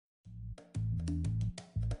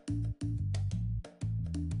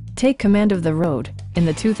Take command of the road in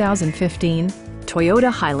the 2015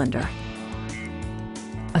 Toyota Highlander.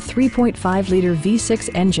 A 3.5-liter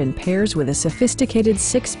V6 engine pairs with a sophisticated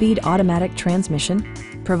 6-speed automatic transmission,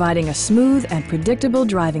 providing a smooth and predictable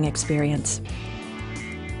driving experience.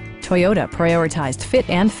 Toyota prioritized fit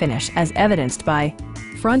and finish as evidenced by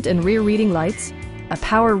front and rear reading lights, a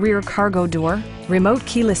power rear cargo door, remote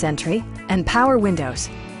keyless entry, and power windows.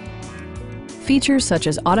 Features such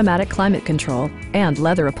as automatic climate control and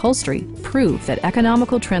leather upholstery prove that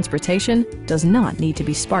economical transportation does not need to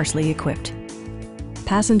be sparsely equipped.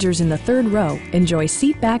 Passengers in the third row enjoy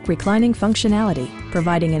seat-back reclining functionality,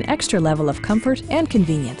 providing an extra level of comfort and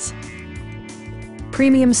convenience.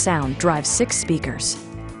 Premium sound drives 6 speakers,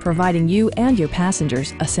 providing you and your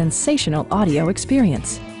passengers a sensational audio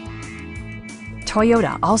experience.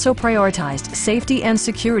 Toyota also prioritized safety and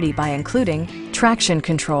security by including traction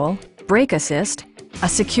control, brake assist, a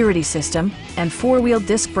security system, and 4-wheel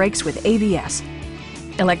disc brakes with ABS.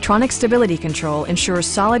 Electronic stability control ensures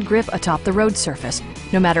solid grip atop the road surface,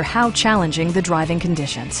 no matter how challenging the driving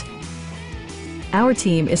conditions. Our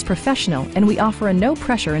team is professional and we offer a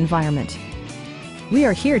no-pressure environment. We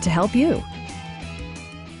are here to help you.